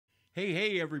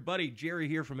Hey, everybody, Jerry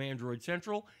here from Android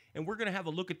Central, and we're going to have a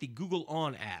look at the Google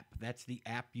On app. That's the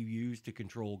app you use to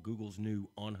control Google's new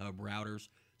OnHub routers.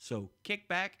 So kick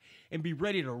back and be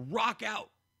ready to rock out.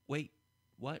 Wait,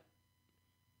 what?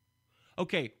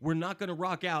 Okay, we're not going to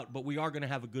rock out, but we are going to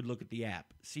have a good look at the app.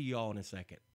 See y'all in a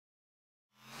second.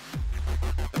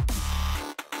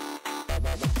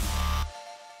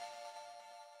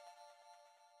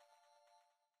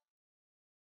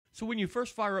 So when you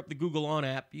first fire up the Google On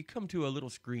app, you come to a little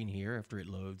screen here after it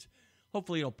loads.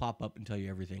 Hopefully it'll pop up and tell you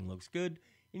everything looks good,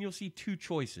 and you'll see two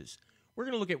choices. We're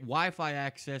going to look at Wi-Fi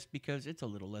access because it's a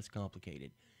little less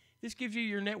complicated. This gives you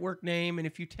your network name, and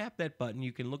if you tap that button,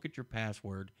 you can look at your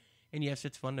password. And yes,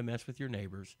 it's fun to mess with your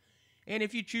neighbors. And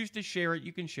if you choose to share it,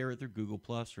 you can share it through Google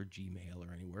Plus or Gmail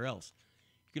or anywhere else.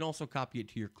 You can also copy it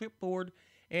to your clipboard,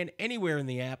 and anywhere in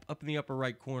the app, up in the upper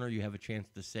right corner, you have a chance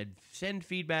to send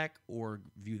feedback or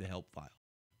view the help file.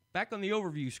 Back on the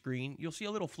overview screen, you'll see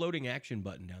a little floating action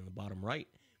button down the bottom right.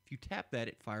 If you tap that,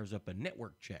 it fires up a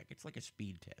network check. It's like a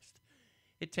speed test.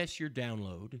 It tests your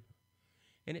download,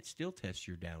 and it still tests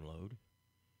your download.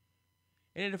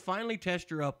 And it'll finally test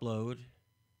your upload,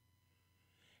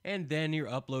 and then your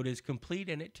upload is complete,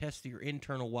 and it tests your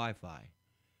internal Wi-Fi.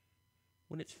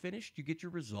 When it's finished, you get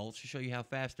your results to show you how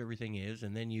fast everything is,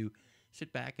 and then you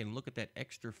sit back and look at that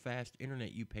extra fast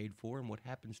internet you paid for and what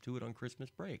happens to it on Christmas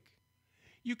break.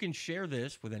 You can share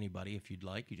this with anybody if you'd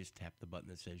like. You just tap the button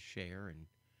that says share, and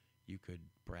you could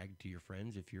brag to your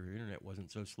friends if your internet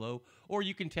wasn't so slow, or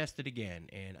you can test it again,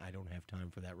 and I don't have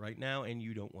time for that right now, and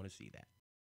you don't want to see that.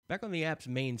 Back on the app's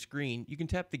main screen, you can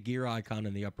tap the gear icon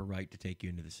in the upper right to take you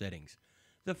into the settings.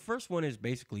 The first one is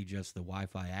basically just the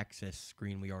Wi-Fi access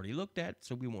screen we already looked at,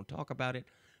 so we won't talk about it.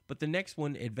 But the next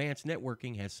one, Advanced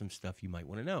Networking, has some stuff you might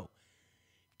want to know.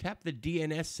 Tap the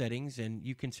DNS settings, and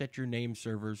you can set your name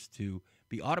servers to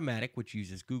be automatic, which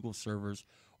uses Google servers,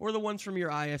 or the ones from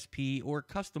your ISP, or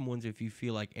custom ones if you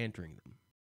feel like entering them.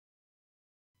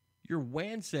 Your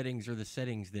WAN settings are the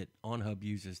settings that OnHub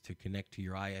uses to connect to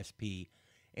your ISP.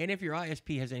 And if your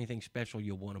ISP has anything special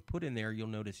you'll want to put in there, you'll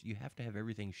notice you have to have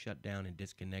everything shut down and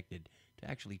disconnected to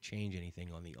actually change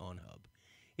anything on the OnHub.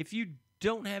 If you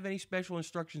don't have any special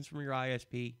instructions from your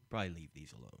ISP, probably leave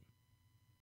these alone.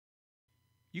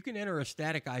 You can enter a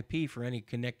static IP for any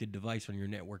connected device on your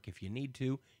network if you need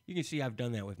to. You can see I've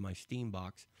done that with my Steam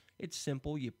box. It's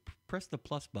simple. You press the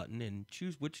plus button and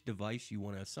choose which device you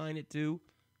want to assign it to,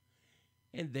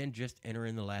 and then just enter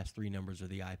in the last three numbers of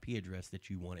the IP address that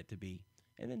you want it to be,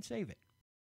 and then save it.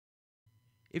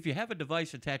 If you have a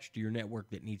device attached to your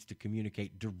network that needs to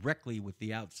communicate directly with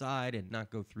the outside and not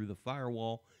go through the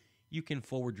firewall, you can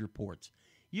forward your ports.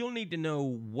 You'll need to know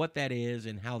what that is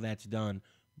and how that's done,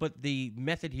 but the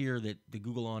method here that the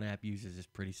Google On app uses is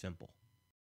pretty simple.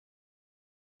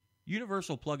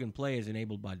 Universal plug and play is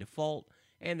enabled by default,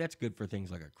 and that's good for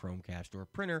things like a Chromecast or a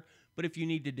printer, but if you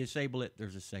need to disable it,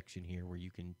 there's a section here where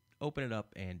you can open it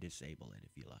up and disable it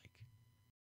if you like.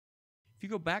 If you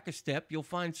go back a step, you'll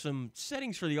find some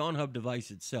settings for the OnHub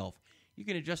device itself. You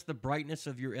can adjust the brightness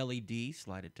of your LED,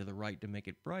 slide it to the right to make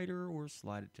it brighter, or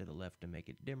slide it to the left to make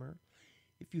it dimmer.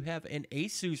 If you have an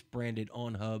Asus branded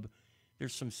OnHub,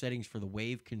 there's some settings for the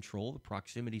wave control, the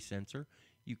proximity sensor.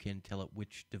 You can tell it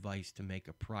which device to make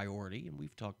a priority, and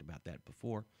we've talked about that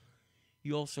before.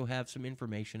 You also have some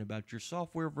information about your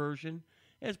software version,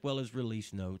 as well as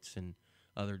release notes and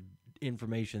other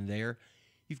information there.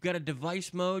 You've got a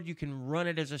device mode. You can run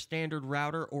it as a standard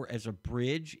router or as a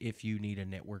bridge if you need a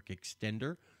network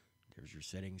extender. There's your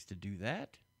settings to do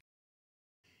that.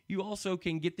 You also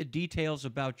can get the details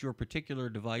about your particular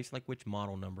device, like which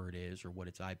model number it is or what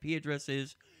its IP address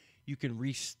is. You can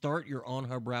restart your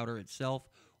OnHub router itself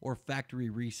or factory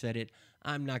reset it.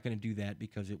 I'm not going to do that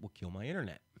because it will kill my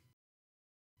internet.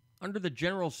 Under the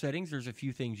general settings, there's a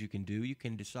few things you can do. You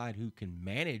can decide who can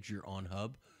manage your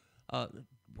OnHub. It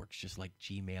works just like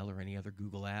Gmail or any other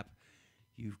Google app.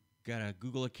 You've got a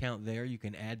Google account there. You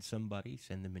can add somebody,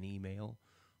 send them an email,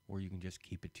 or you can just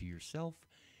keep it to yourself.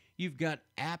 You've got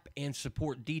app and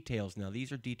support details. Now,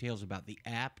 these are details about the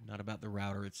app, not about the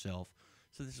router itself.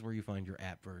 So this is where you find your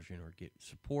app version or get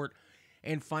support.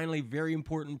 And finally, very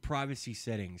important, privacy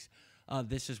settings.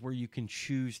 This is where you can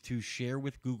choose to share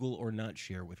with Google or not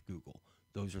share with Google.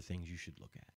 Those are things you should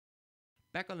look at.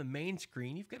 Back on the main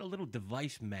screen, you've got a little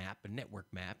device map, a network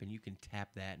map, and you can tap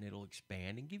that and it'll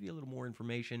expand and give you a little more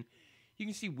information. You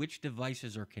can see which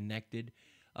devices are connected.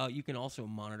 You can also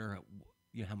monitor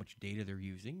how much data they're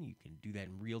using. You can do that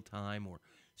in real time or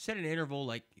set an interval,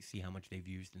 like see how much they've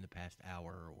used in the past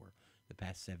hour or the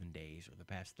past 7 days or the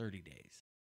past 30 days.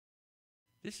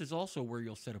 This is also where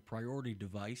you'll set a priority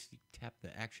device. You tap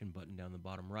the action button down the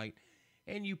bottom right,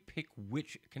 and you pick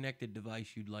which connected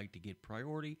device you'd like to get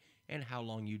priority and how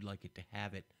long you'd like it to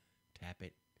have it. Tap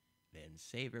it, then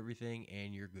save everything,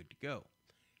 and you're good to go.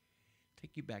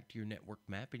 Take you back to your network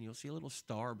map, and you'll see a little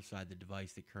star beside the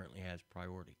device that currently has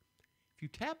priority. If you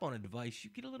tap on a device, you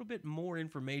get a little bit more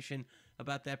information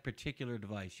about that particular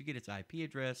device. You get its IP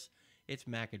address, its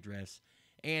MAC address,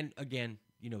 and again,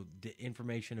 the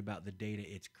information about the data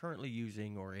it's currently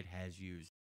using or it has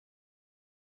used.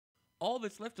 All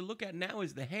that's left to look at now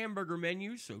is the Hamburger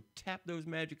Menu, so tap those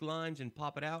magic lines and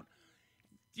pop it out.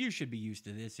 You should be used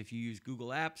to this. If you use Google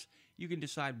Apps, you can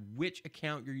decide which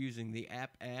account you're using the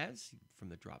app as from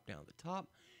the drop down at the top.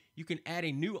 You can add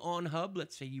a new OnHub.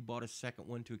 Let's say you bought a second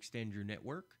one to extend your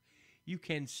network. You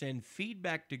can send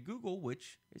feedback to Google,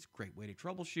 which is a great way to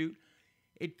troubleshoot.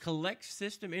 It collects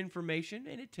system information,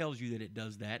 and it tells you that it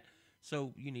does that.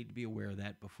 So you need to be aware of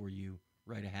that before you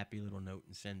write a happy little note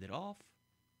and send it off.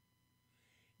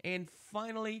 And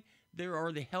finally, there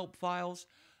are the help files.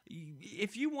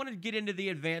 If you want to get into the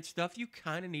advanced stuff, you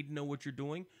kind of need to know what you're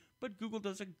doing, but Google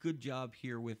does a good job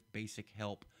here with basic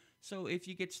help. So if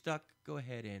you get stuck, go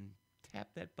ahead and tap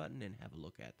that button and have a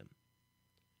look at them.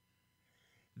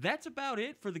 That's about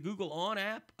it for the Google On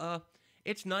app.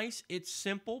 It's nice, it's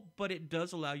simple, but it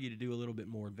does allow you to do a little bit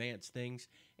more advanced things,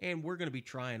 and we're going to be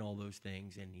trying all those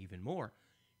things and even more.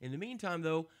 In the meantime,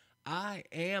 though, I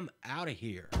am out of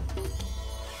here.